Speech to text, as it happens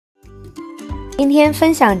今天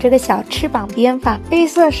分享这个小翅膀编法，黑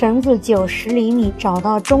色绳子90厘米找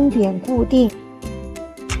到中点固定，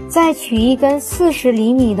再取一根40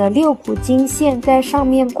厘米的6股金线在上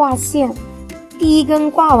面挂线。第一根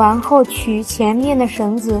挂完后，取前面的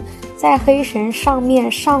绳子在黑绳上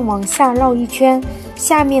面上往下绕一圈，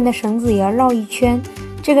下面的绳子也要绕一圈，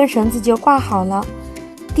这根绳子就挂好了。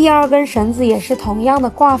第二根绳子也是同样的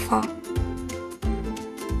挂法。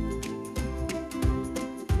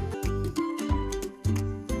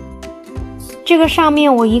这个上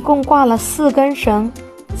面我一共挂了4根绳，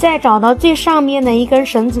再找到最上面的一根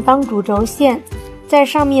绳子当主轴线，在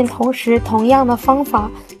上面同样的方法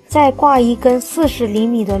再挂一根40厘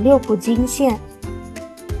米的6股金线。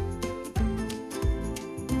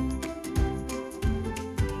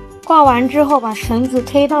挂完之后，把绳子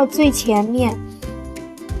推到最前面，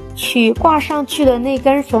取挂上去的那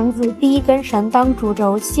根绳子第一根绳当主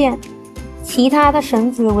轴线，其他的绳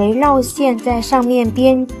子围绕线在上面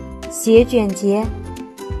编斜卷结。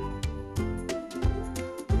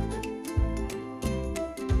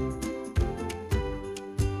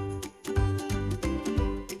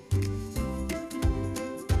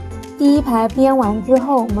第一排编完之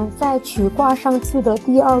后，我们再取挂上去的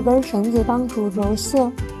第2根绳子当主轴线，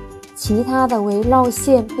其他的围绕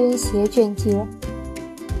线编斜卷结。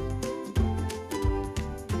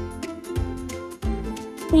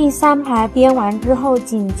第3排编完之后，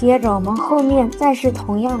紧接着我们后面再是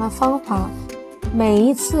同样的方法，每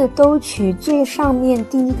一次都取最上面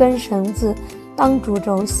第一根绳子当主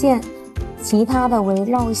轴线，其他的围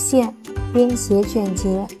绕线编斜卷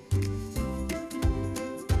结。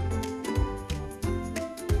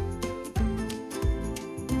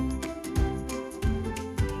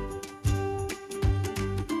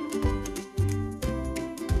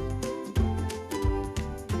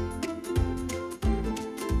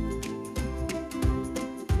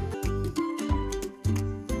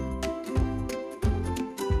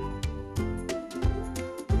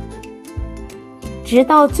直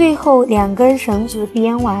到最后2根绳子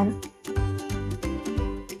编完。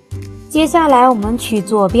接下来我们取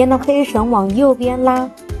左边的黑绳往右边拉，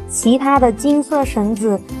其他的金色绳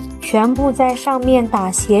子全部在上面打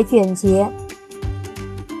斜卷结。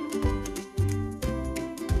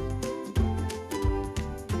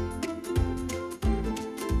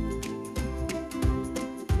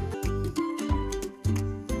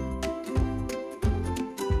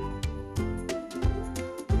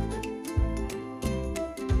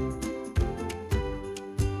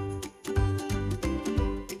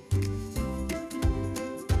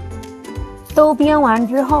都编完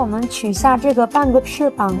之后，我们取下这个半个翅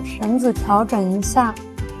膀，绳子调整一下，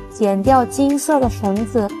剪掉金色的绳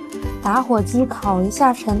子，打火机烤一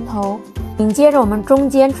下绳头。紧接着我们中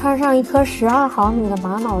间穿上一颗12毫米的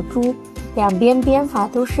玛瑙珠，两边编法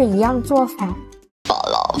都是一样做法。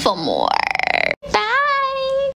Follow for more.